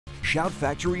Shout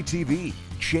Factory TV,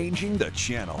 changing the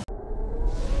channel.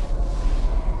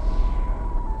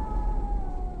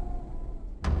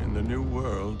 In the new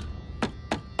world,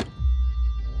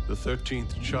 the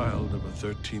 13th child of a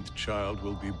 13th child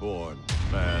will be born,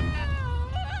 man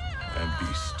and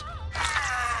beast.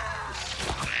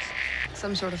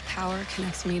 Some sort of power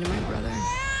connects me to my brother.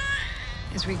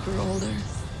 As we grew older,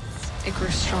 it grew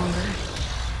stronger.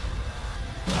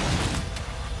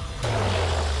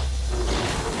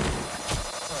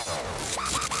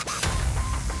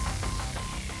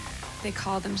 They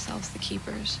call themselves the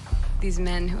Keepers. These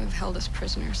men who have held us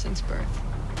prisoners since birth.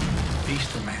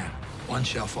 Beast or man, one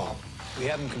shall fall. We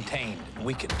have them contained and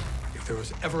weakened. If there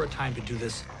was ever a time to do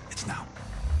this, it's now.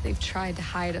 They've tried to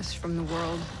hide us from the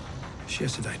world. She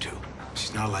has to die too.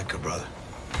 She's not like her brother.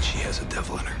 She has a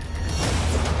devil in her.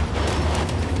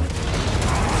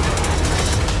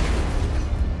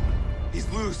 He's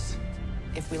loose.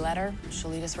 If we let her, she'll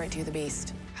lead us right to the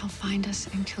beast. He'll find us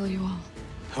and kill you all.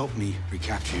 Help me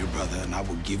recapture your brother, and I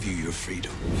will give you your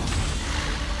freedom.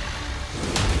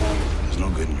 There's no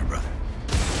good in your brother.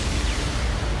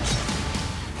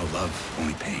 No love,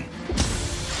 only pain.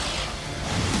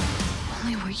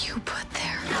 Only what you put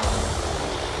there.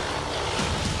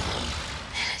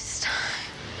 And it's time.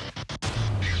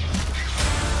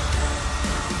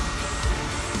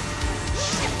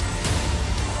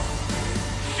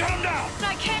 Shut him down!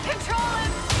 I can't control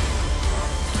him!